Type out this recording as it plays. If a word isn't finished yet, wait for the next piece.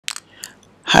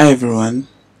Hi everyone,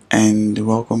 and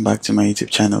welcome back to my YouTube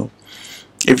channel.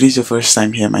 If this is your first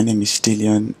time here, my name is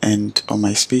Dillion, and on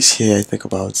my space here I talk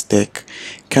about tech,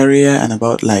 career and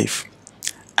about life.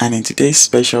 And in today's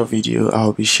special video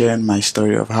I'll be sharing my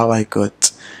story of how I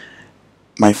got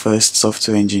my first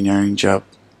software engineering job.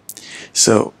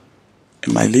 So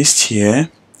in my list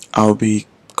here I'll be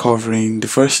covering, the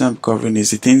first thing I'm covering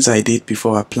is the things I did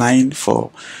before applying for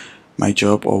my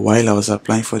job or while I was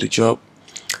applying for the job,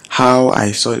 how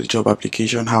I saw the job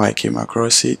application, how I came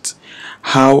across it,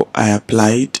 how I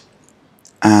applied,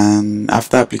 and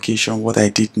after application what I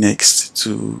did next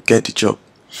to get the job.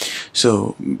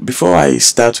 So before I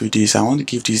start with this, I want to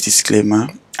give this disclaimer.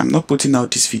 I'm not putting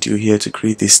out this video here to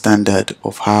create a standard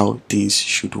of how things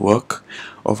should work,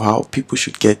 of how people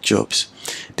should get jobs.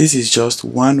 This is just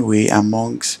one way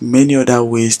amongst many other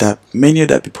ways that many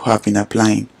other people have been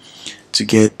applying to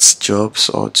get jobs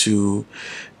or to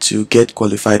get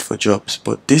qualified for jobs.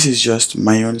 But this is just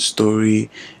my own story.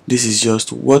 This is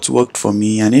just what worked for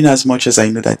me, and in as much as I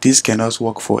know that this cannot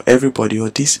work for everybody, or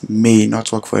this may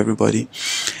not work for everybody,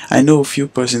 I know a few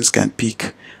persons can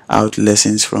pick out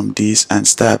lessons from this and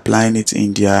start applying it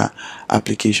in their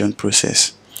application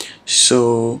process.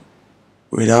 So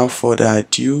without further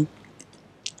ado,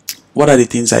 what are the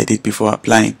things I did before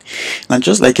applying? Now,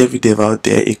 just like every dev out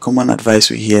there, a common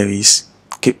advice we hear is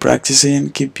keep practicing,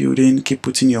 keep building, keep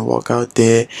putting your work out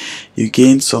there. You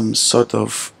gain some sort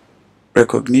of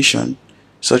recognition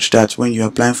such that when you're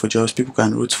applying for jobs, people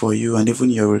can root for you, and even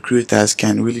your recruiters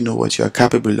can really know what you are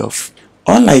capable of.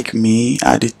 Unlike me,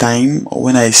 at the time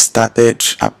when I started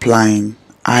applying,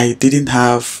 I didn't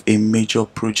have a major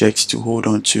project to hold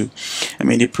on to. I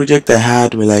mean, the project I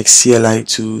had were like CLI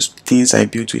tools, things I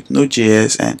built with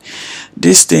Node.js, and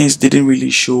these things didn't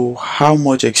really show how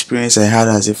much experience I had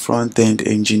as a front-end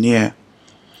engineer.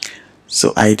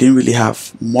 So I didn't really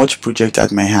have much project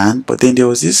at my hand. But then there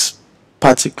was this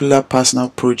particular personal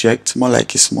project, more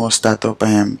like a small startup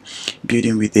I am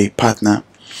building with a partner.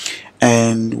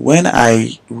 And when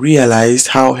I realized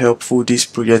how helpful these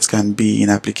projects can be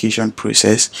in application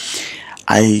process,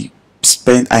 I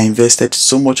invested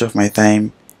so much of my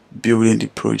time building the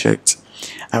project.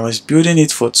 I was building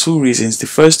it for two reasons. The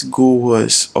first goal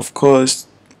was, of course,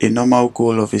 a normal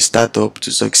goal of a startup to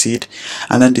succeed,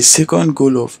 and then the second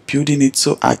goal of building it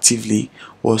so actively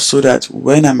was so that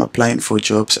when I'm applying for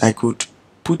jobs, I could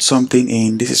put something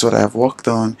in, this is what I've worked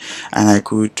on, and I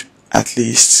could at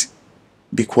least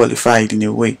be qualified in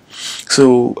a way.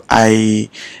 So I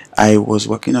was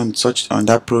working on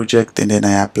that project, and then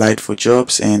I applied for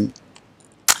jobs, and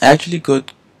I actually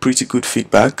got pretty good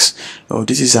feedbacks. Oh,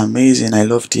 this is amazing, I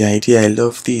love the idea, I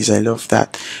love this, I love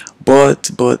that.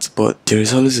 But there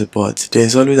is always a but.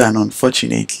 There's always an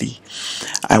unfortunately.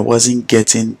 I wasn't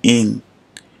getting in,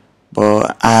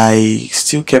 but I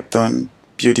still kept on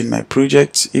building my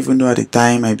project, even though at the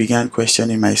time I began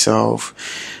questioning myself,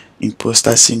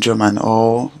 imposter syndrome and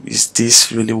all. Is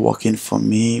this really working for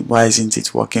me? Why isn't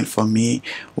it working for me?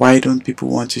 Why don't people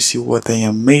want to see what I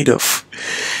am made of?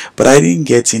 But I didn't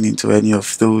get into any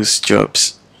of those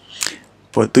jobs.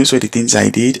 But those were the things I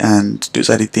did, and those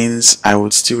are the things I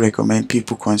would still recommend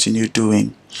people continue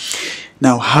doing.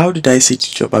 Now, how did I see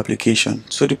the job application?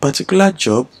 So the particular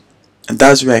job, and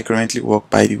that's where I currently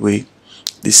work, by the way,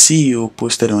 the CEO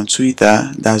posted on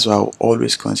Twitter. That's why I'll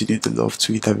always continue to love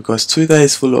Twitter, because Twitter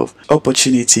is full of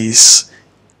opportunities,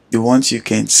 the ones you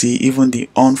can see, even the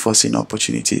unforeseen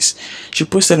opportunities. She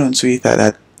posted on Twitter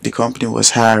that the company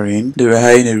was hiring. They were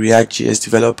hiring a React.js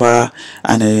developer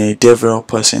and a DevRel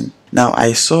person. Now,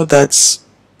 I saw that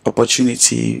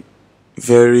opportunity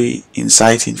very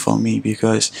inciting for me,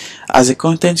 because as a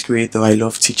content creator, I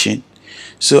love teaching.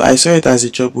 So I saw it as a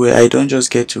job where I don't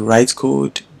just get to write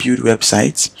code, build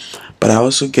websites, but I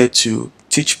also get to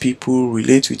teach people,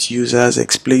 relate with users,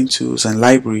 explain tools and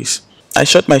libraries. I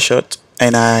shot my shot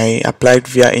and I applied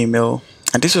via email,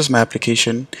 and this was my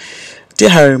application. Dear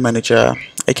hiring manager,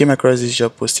 I came across this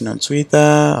job posting on Twitter.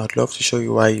 I'd love to show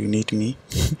you why you need me.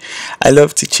 I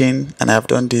love teaching, and I've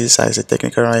done this as a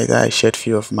technical writer. I shared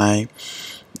few of the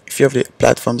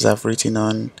platforms I've written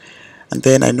on. And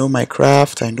then I know my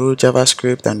craft, I know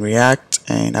JavaScript and React,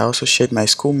 and I also shared my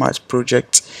school maths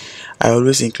project. I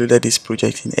always included this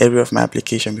project in every of my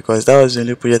application because that was the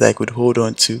only project I could hold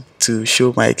on to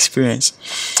show my experience.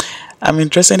 I'm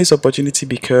interested in this opportunity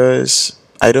because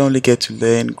I don't only get to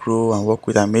learn, grow, and work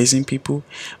with amazing people,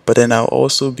 but then I'll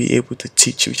also be able to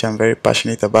teach, which I'm very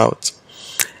passionate about.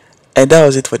 And that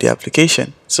was it for the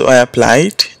application. So I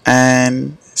applied,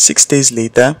 and 6 days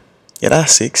later, yeah,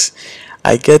 that's 6,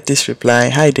 I get this reply: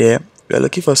 hi there, We are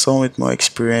looking for someone with more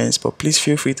experience, but please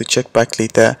feel free to check back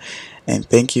later, and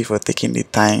thank you for taking the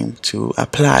time to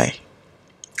apply.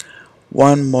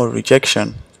 One more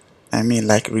rejection. I mean,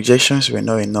 like, rejections were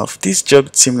not enough. This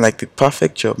job seemed like the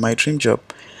perfect job, my dream job.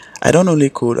 I don't only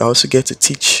code, I also get to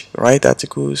teach, write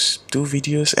articles, do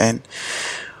videos, and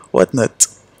whatnot.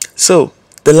 So,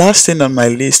 the last thing on my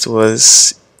list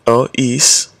was, or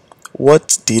is,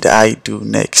 what did I do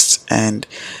next? And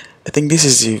I think this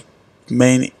is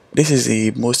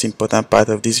the most important part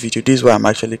of this video. This is why I'm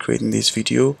actually creating this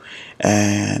video,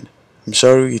 and I'm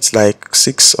sorry it's like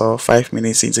 6 or 5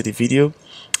 minutes into the video,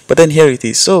 but then here it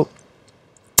is. So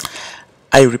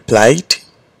I replied,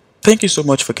 thank you so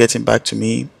much for getting back to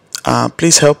me.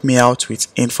 Please help me out with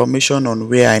information on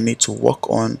where I need to work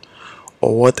on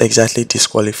or what exactly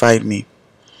disqualified me.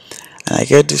 And I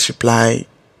get this reply,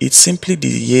 it's simply the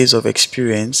years of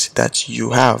experience that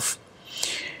you have.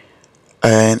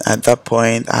 And at that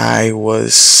point I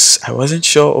wasn't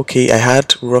sure. Okay, I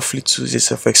had roughly 2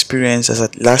 years of experience as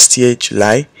at last year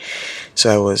July, so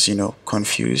I was,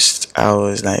 confused. I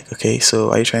was like, okay,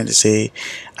 so are you trying to say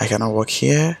I cannot work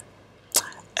here?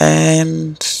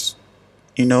 And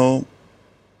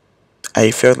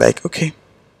I felt like, okay,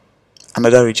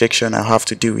 another rejection, I'll have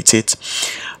to deal with it.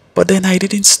 But then I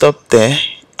didn't stop there.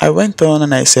 I went on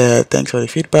and I said, thanks for the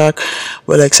feedback.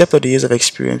 Well, except for the years of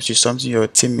experience, which is something your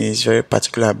team is very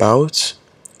particular about,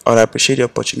 I would appreciate the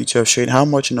opportunity of showing how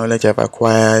much knowledge I've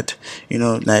acquired,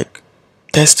 like,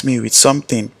 test me with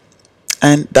something.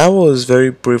 And that was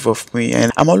very brave of me,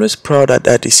 and I'm always proud at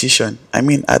that decision. I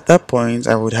mean, at that point,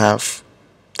 I would have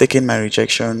taken my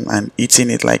rejection and eaten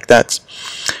it like that.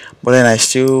 But then I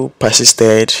still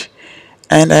persisted,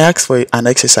 and I asked for an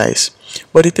exercise.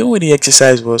 But the thing with the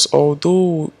exercise was,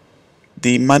 although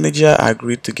the manager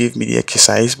agreed to give me the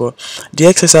exercise, but the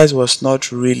exercise was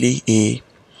not really a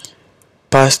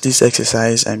pass this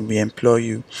exercise and we employ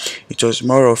you. It was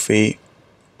more of a,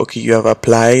 okay, you have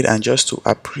applied, and just to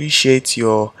appreciate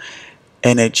your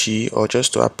energy or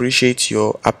just to appreciate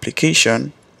your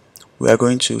application, we are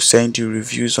going to send you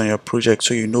reviews on your project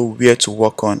so you know where to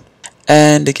work on.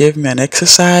 And they gave me an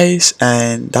exercise,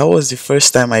 and that was the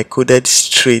first time I coded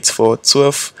straight for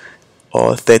 12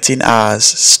 or 13 hours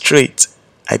straight.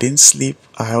 I didn't sleep,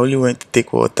 I only went to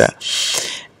take water,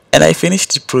 and I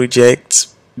finished the project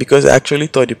because I actually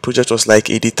thought the project was like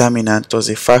a determinant, it was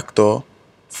a factor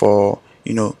for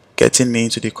getting me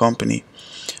into the company.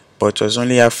 But it was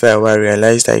only after a while I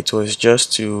realized that it was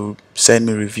just to send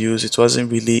me reviews. It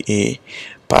wasn't really a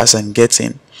pass and get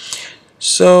in.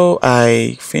 So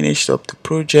I finished up the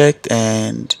project,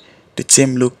 and the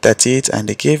team looked at it and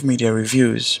they gave me their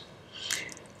reviews.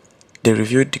 They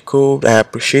reviewed the code, I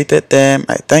appreciated them,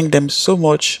 I thanked them so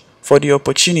much for the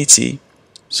opportunity.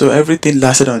 So everything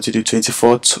lasted until the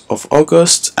 24th of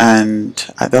August, and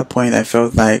at that point I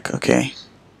felt like, okay,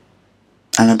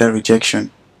 another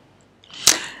rejection.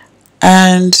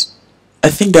 And I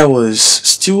think that was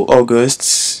still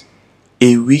August.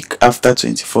 A week after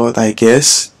 24th, I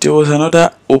guess, there was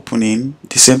another opening,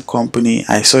 the same company.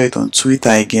 I saw it on Twitter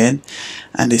again,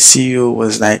 and the CEO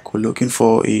was like, we're looking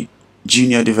for a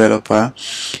junior developer,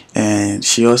 and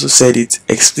she also said it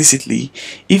explicitly,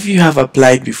 if you have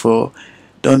applied before,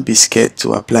 don't be scared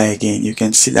to apply again, you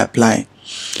can still apply.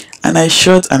 And I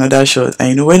shot another shot,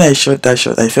 and when I shot that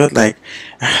shot, I felt like,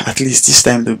 at least this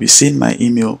time they'll be seeing my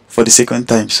email for the second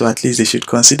time, so at least they should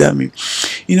consider me.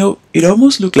 It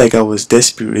almost looked like I was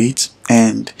desperate,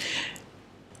 and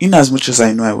in as much as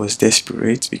I know I was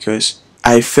desperate, because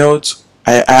I felt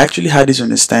I actually had this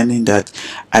understanding that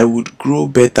I would grow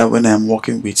better when I'm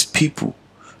working with people,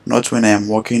 not when I am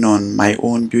working on my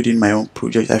own, building my own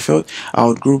project. I felt I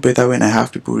would grow better when I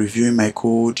have people reviewing my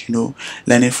code,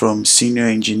 learning from senior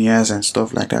engineers and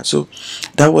stuff like that. So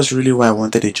that was really why I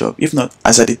wanted a job. If not,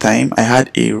 as at the time, I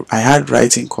had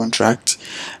writing contract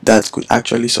that could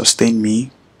actually sustain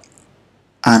me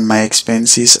and my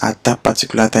expenses at that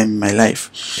particular time in my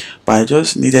life. But I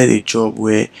just needed a job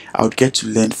where I would get to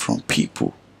learn from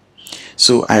people.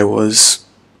 So as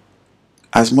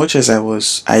much as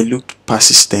I looked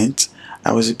persistent,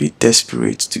 I was a bit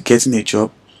desperate to getting a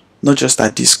job, not just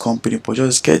at this company, but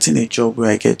just getting a job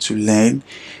where I get to learn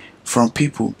from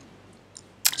people.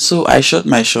 So I shot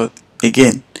my shot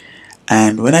again,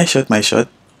 and when I shot my shot,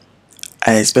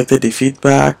 I expected the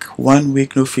feedback. 1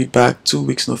 week no feedback, 2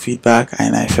 weeks no feedback,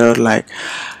 and I felt like,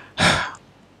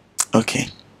 okay,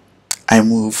 I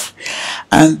move.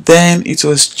 And then it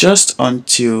was just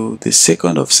until the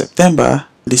 2nd of September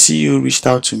the CEO reached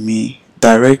out to me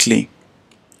directly,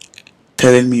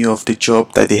 telling me of the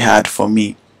job that they had for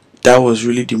me. That was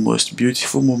really the most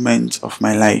beautiful moment of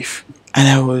my life, and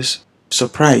I was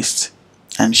surprised.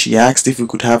 and she asked if we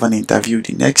could have an interview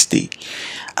the next day.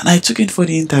 And I took it for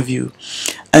the interview.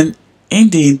 And in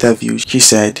the interview, she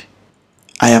said,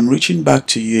 "I am reaching back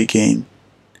to you again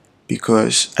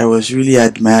because I was really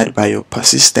admired by your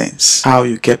persistence, how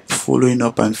you kept following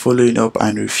up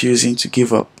and refusing to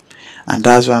give up. And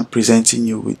that's why I'm presenting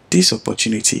you with this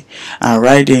opportunity." And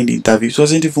right there in the interview, it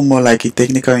wasn't even more like a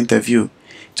technical interview.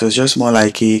 It was just more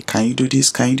like a, can you do this?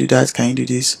 Can you do that? Can you do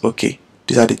this? Okay,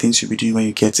 these are the things you'll be doing when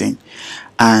you get in.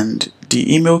 And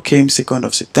the email came 2nd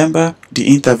of September. The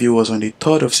interview was on the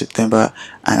 3rd of September,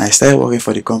 and I started working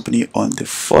for the company on the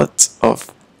 4th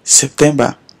of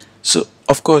September. So,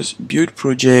 of course, build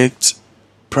projects,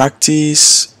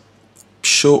 practice,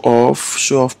 show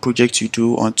off projects you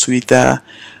do on Twitter,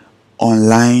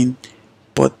 online,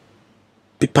 but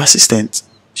be persistent.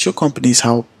 Show companies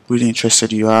how really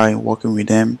interested you are in working with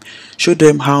them. Show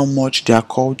them how much their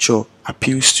culture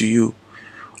appeals to you.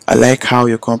 I like how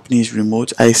your company is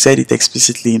remote. I said it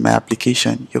explicitly in my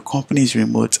application. Your company is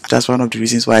remote. That's one of the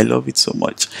reasons why I love it so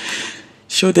much.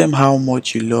 Show them how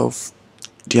much you love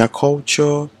their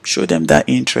culture. Show them that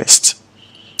interest.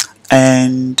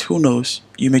 And who knows,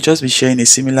 you may just be sharing a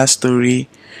similar story,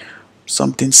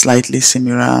 something slightly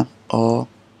similar, or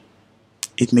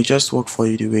it may just work for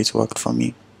you the way it worked for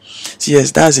me. So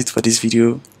yes, that's it for this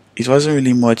video. It wasn't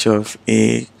really much of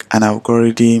an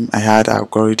algorithm. I had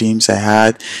algorithms, I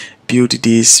had build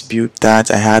this, build that,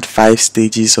 I had 5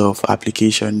 stages of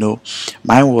application. No,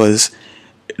 mine was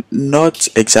not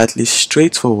exactly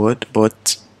straightforward,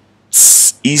 but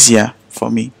easier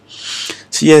for me.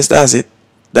 So yes, that's it.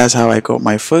 That's how I got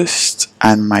my first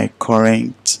and my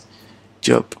current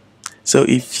job. So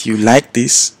if you like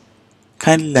this,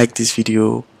 kindly like this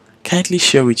video, kindly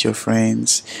share with your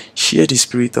friends, share the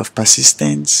spirit of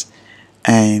persistence,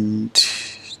 and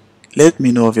let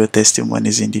me know of your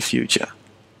testimonies in the future.